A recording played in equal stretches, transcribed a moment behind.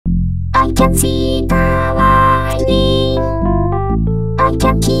I can see the lightning, I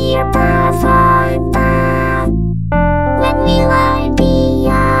can hear the thunder. When will I be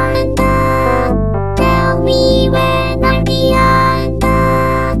under? Tell me when I'm beyond.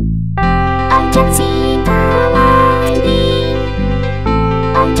 I can see the lightning,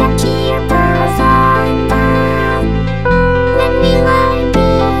 I can hear the thunder. When will I be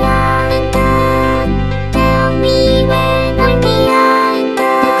under? Tell me when I'm beyond.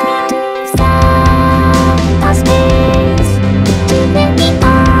 CyberSpace, too many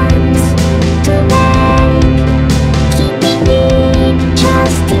arms to make, keeping me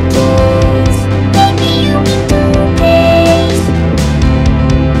just in case. Maybe you need to praise.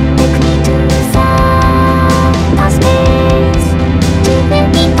 Take me to CyberSpace, too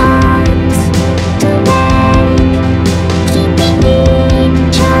many arms to make, keeping me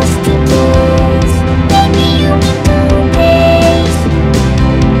just in case. Maybe you need to praise.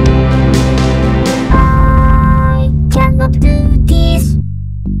 I cannot do this,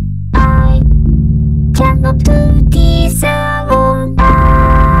 I cannot do this alone. I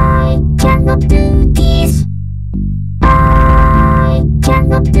cannot do this, I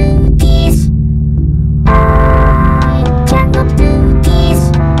cannot do this, I cannot do this,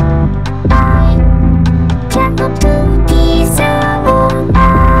 I cannot do this alone. I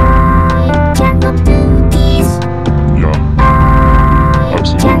cannot do this, I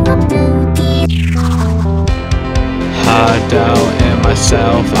cannot do this. I doubt in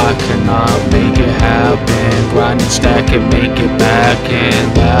myself, I cannot make it happen. Grind and stack it, make it back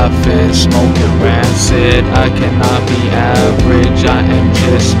and laughing, smoking rancid. I cannot be average, I am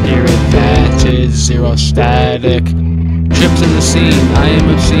just pure advantage, zero static. Trips in the scene, I am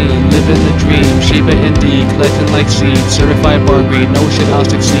obscene, living the dream, Shiba Inu, collecting like seeds, certified bar greed, no shit I'll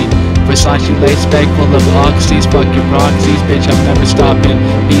succeed. Versace lace bag full of oxys, fuck your proxies, bitch I'm never stopping.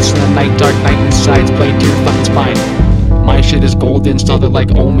 Beast in the night, dark night insides, play to your fucking spine. My shit is golden, started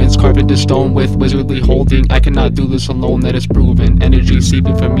like omens, carved into stone with wizardly holding. I cannot do this alone, that is proven. Energy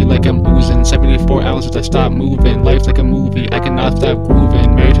seeping from me like I'm oozing. 74 ounces, I stop moving. Life's like a movie, I cannot stop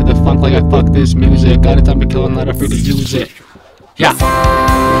grooving. Married to the funk like I fuck this music. Got it time to kill, I'm not afraid to use it. Yeah.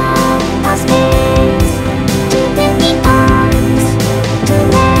 CyberSpace, too many arms to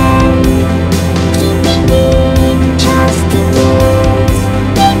make, keeping me just in case.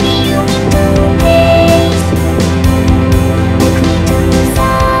 Maybe you need to praise. Take me to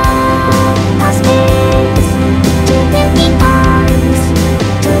CyberSpace, too many arms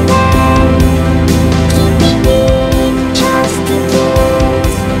to make, keeping me just in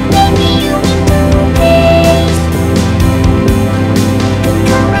case. Maybe you need to praise.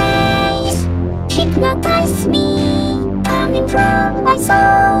 Hypnotize me, coming from my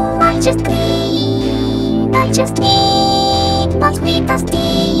soul. I just clean, I just need my sweetest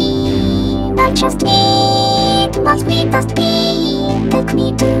tea. I just need my sweetest tea. Take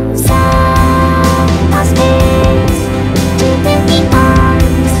me to